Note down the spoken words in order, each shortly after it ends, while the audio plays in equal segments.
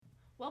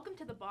Welcome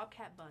to the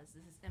Bobcat Buzz.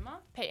 This is Emma,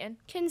 Peyton,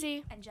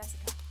 Kinsey, and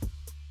Jessica.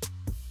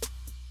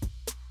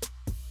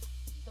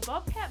 The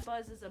Bobcat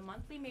Buzz is a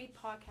monthly made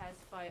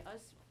podcast by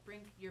us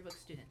Brink Yearbook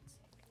students.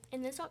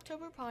 in this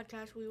October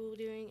podcast, we will be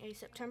doing a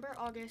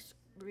September-August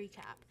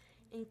recap,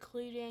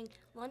 including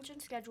lunch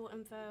and schedule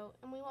info,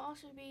 and we will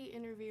also be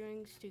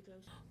interviewing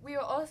Stukos. we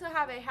will also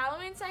have a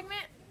Halloween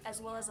segment.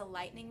 as well as a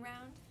lightning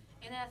round.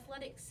 And an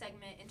athletics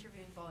segment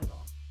interviewing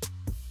volleyball.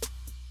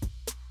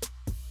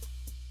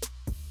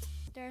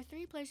 There are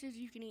 3 places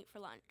you can eat for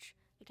lunch: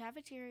 the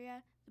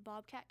cafeteria, the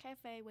Bobcat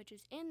Cafe, which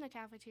is in the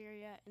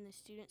cafeteria, and the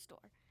student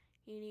store.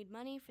 You need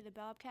money for the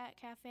Bobcat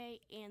Cafe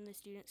and the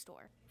student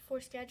store.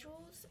 For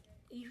schedules,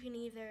 you can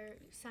either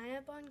sign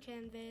up on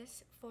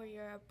Canvas for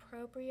your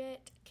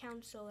appropriate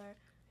counselor,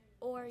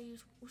 or you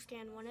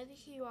scan one of the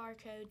QR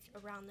codes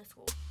around the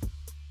school.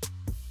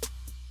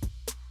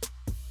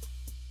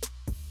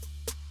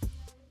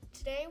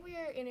 Today we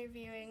are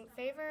interviewing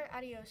Favor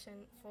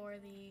Adioson for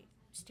the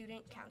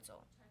Student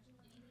Council.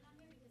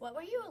 What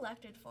were you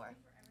elected for?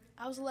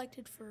 I was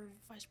elected for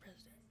vice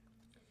president.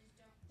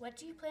 What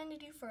do you plan to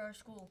do for our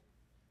school?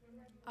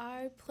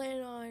 I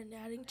plan on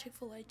adding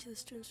Chick-fil-A to the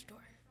student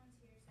store.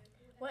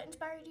 What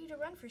inspired you to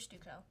run for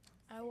Stuco?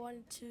 I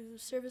wanted to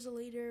serve as a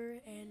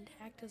leader and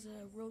act as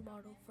a role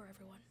model for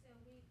everyone.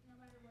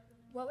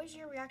 What was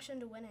your reaction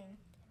to winning?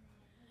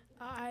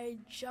 I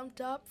jumped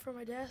up from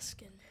my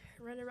desk and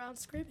ran around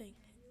screaming,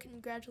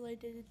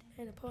 congratulated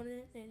an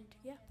opponent, and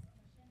yeah.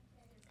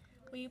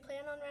 Will you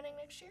plan on running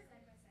next year?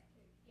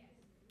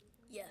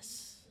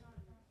 Yes.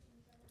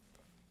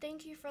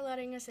 Thank you for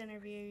letting us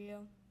interview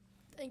you.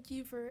 Thank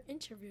you for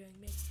interviewing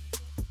me.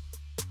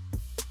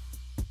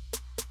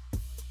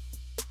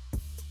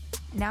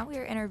 Now we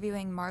are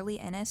interviewing Marley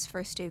Ennis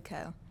for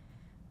Stuco.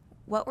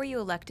 What were you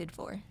elected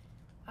for?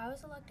 I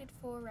was elected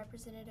for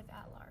representative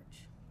at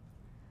large.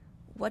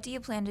 What do you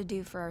plan to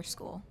do for our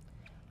school?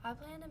 I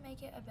plan to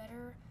make it a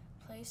better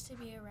place to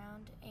be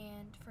around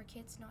and for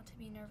kids not to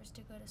be nervous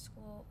to go to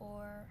school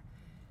or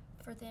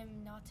for them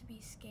not to be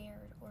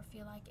scared or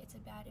feel like it's a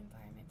bad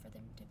environment for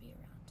them to be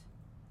around.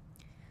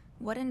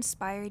 What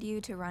inspired you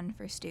to run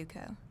for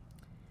Stuco?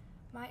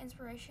 My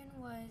inspiration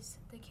was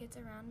the kids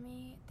around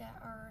me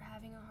that are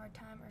having a hard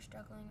time or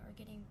struggling or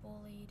getting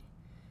bullied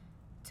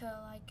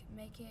to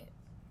make it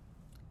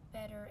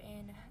better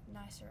and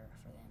nicer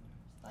for them,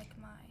 like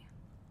my.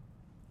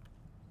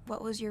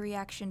 What was your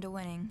reaction to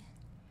winning?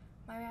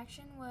 My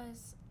reaction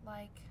was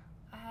I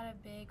had a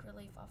big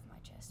relief off my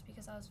chest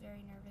because I was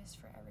very nervous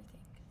for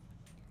everything.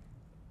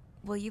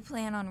 Will you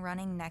plan on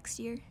running next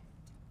year?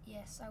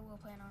 Yes, I will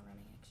plan on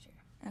running next year.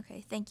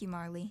 Okay, thank you,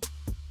 Marley.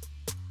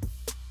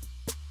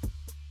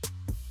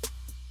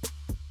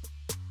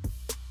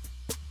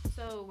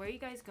 So, where are you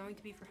guys going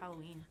to be for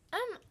Halloween? I'm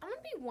gonna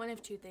be one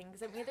of two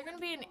things. I'm either gonna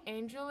be an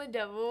angel or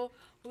devil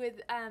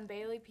with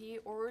Bailey P,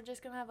 or we're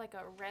just gonna have a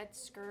red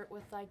skirt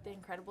with the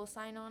Incredible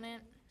sign on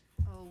it.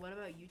 Oh, what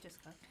about you,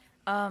 Jessica?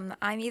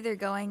 I'm either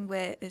going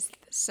with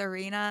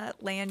Serena,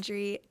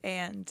 Landry,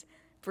 and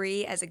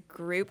Bree as a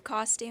group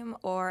costume,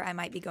 or I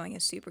might be going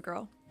as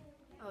Supergirl.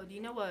 Oh, do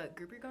you know what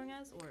group you're going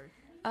as, or?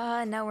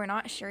 No, we're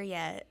not sure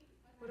yet.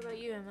 What about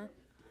you, Emma?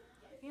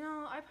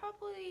 I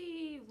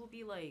probably will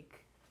be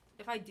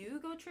if I do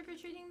go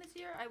trick-or-treating this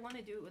year, I want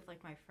to do it with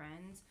my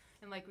friends.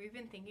 And we've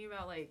been thinking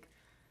about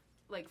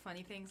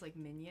funny things like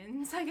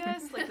Minions, I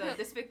guess, the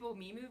Despicable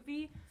Me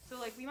movie. So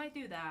we might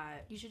do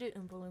that. You should do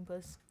Oompa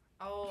Loompas.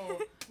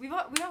 Oh, we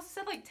also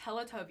said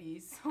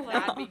Teletubbies. So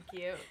That'd be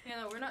cute.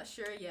 we're not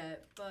sure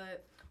yet.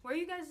 But what are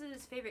you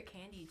guys' favorite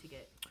candy to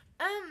get?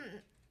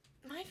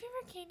 My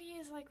favorite candy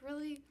is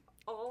really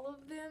all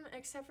of them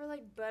except for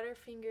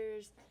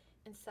Butterfingers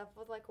and stuff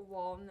with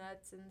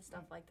walnuts and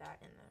stuff like that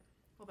in them.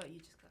 What about you,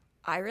 Jessica?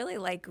 I really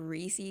like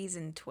Reese's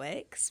and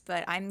Twix,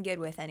 but I'm good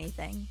with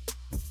anything.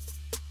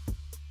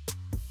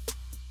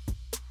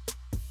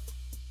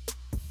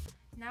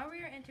 Now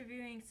we are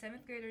interviewing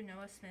 7th grader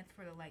Noah Smith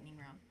for the lightning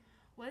round.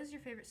 What is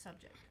your favorite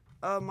subject?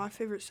 My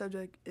favorite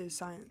subject is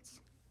science.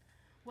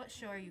 What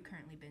show are you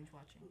currently binge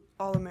watching?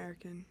 All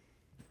American.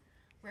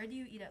 Where do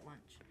you eat at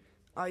lunch?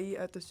 I eat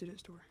at the student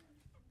store.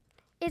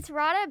 It's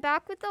Rada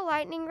back with the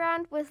lightning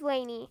round with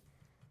Lainey.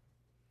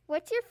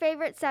 What's your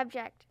favorite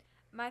subject?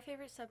 My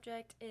favorite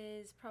subject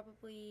is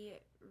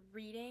probably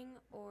reading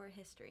or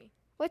history.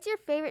 What's your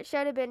favorite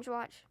show to binge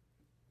watch?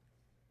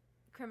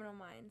 Criminal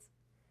Minds.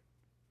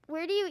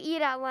 Where do you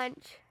eat at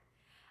lunch?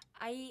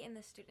 I eat in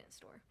the student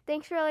store.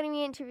 Thanks for letting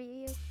me interview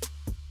you.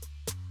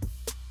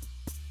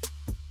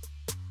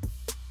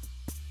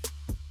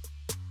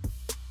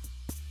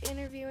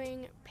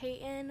 Interviewing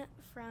Peyton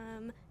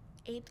from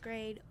 8th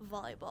grade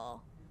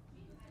volleyball.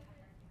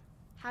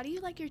 How do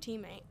you like your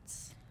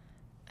teammates?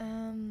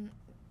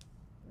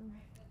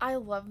 I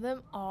love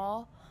them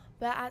all,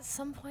 but at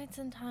some points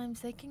in times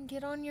they can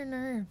get on your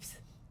nerves.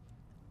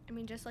 I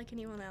mean, just like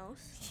anyone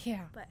else.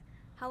 Yeah. But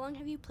how long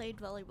have you played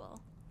volleyball?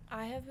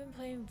 I have been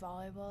playing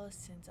volleyball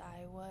since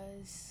I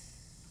was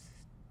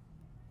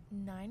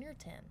 9 or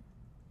 10.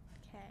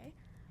 Okay.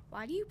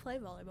 Why do you play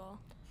volleyball?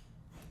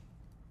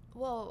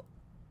 Well,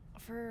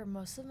 for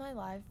most of my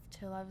life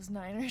till I was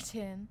 9 or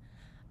 10,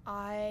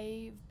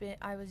 I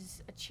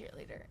was a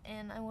cheerleader,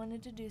 and I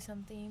wanted to do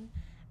something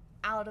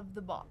out of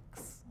the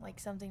box, like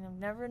something I've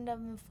never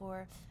done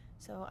before.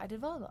 So I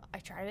did volleyball. I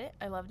tried it,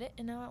 I loved it,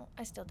 and now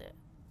I still do it.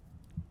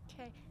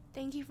 Okay.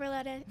 Thank you for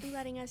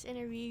letting us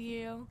interview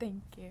you.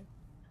 Thank you.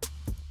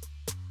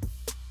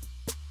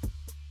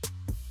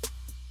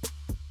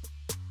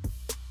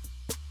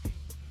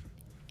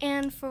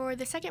 And for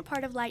the second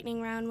part of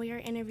Lightning Round, we are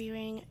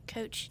interviewing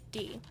Coach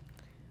D.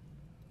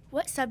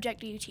 What subject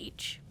do you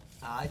teach?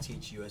 I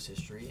teach U.S.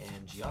 history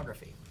and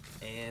geography,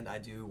 and I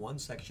do one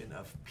section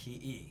of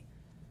PE.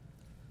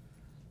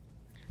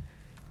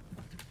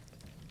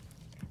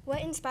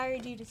 What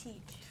inspired you to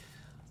teach?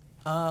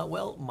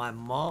 Well, my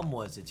mom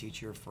was a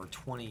teacher for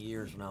 20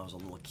 years when I was a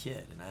little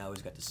kid, and I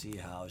always got to see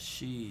how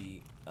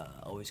she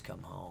always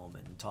come home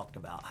and talked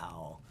about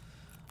how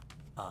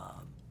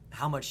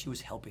much she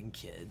was helping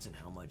kids and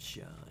how much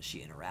she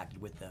interacted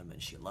with them, and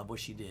she loved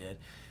what she did.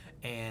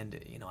 And,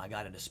 you know, I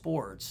got into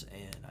sports,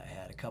 and I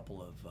had a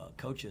couple of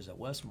coaches at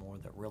Westmore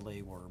that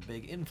really were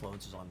big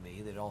influences on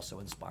me that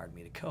also inspired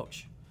me to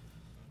coach.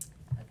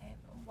 Okay,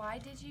 why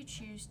did you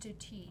choose to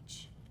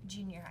teach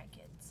junior high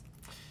kids?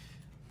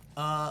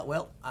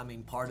 Well, I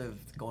mean, part of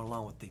going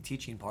along with the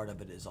teaching part of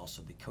it is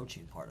also the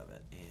coaching part of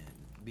it.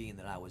 And being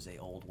that I was a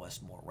old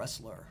Westmore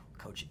wrestler,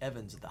 Coach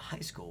Evans at the high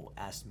school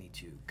asked me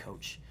to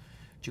coach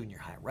junior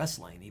high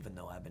wrestling, even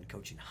though I've been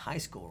coaching high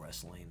school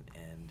wrestling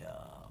and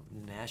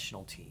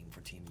national team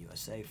for Team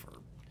USA for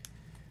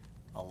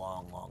a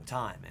long, long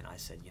time. And I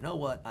said, you know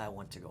what? I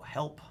want to go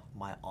help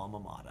my alma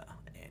mater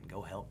and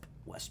go help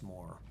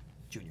Westmore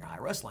junior high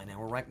wrestling, and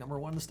we're ranked number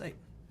 1 in the state.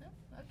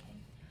 Oh, okay.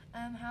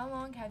 How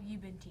long have you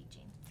been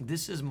teaching?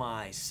 This is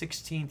my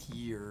 16th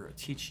year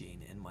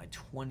teaching and my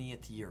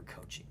 20th year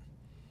coaching.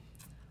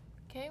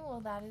 Okay,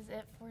 well, that is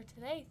it for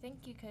today.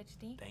 Thank you, Coach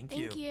D. Thank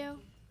you. Thank you.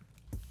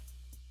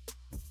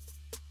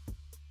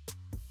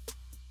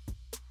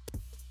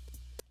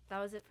 That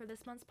was it for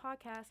this month's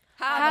podcast.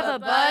 Have a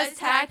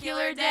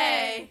buzz-tacular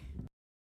day.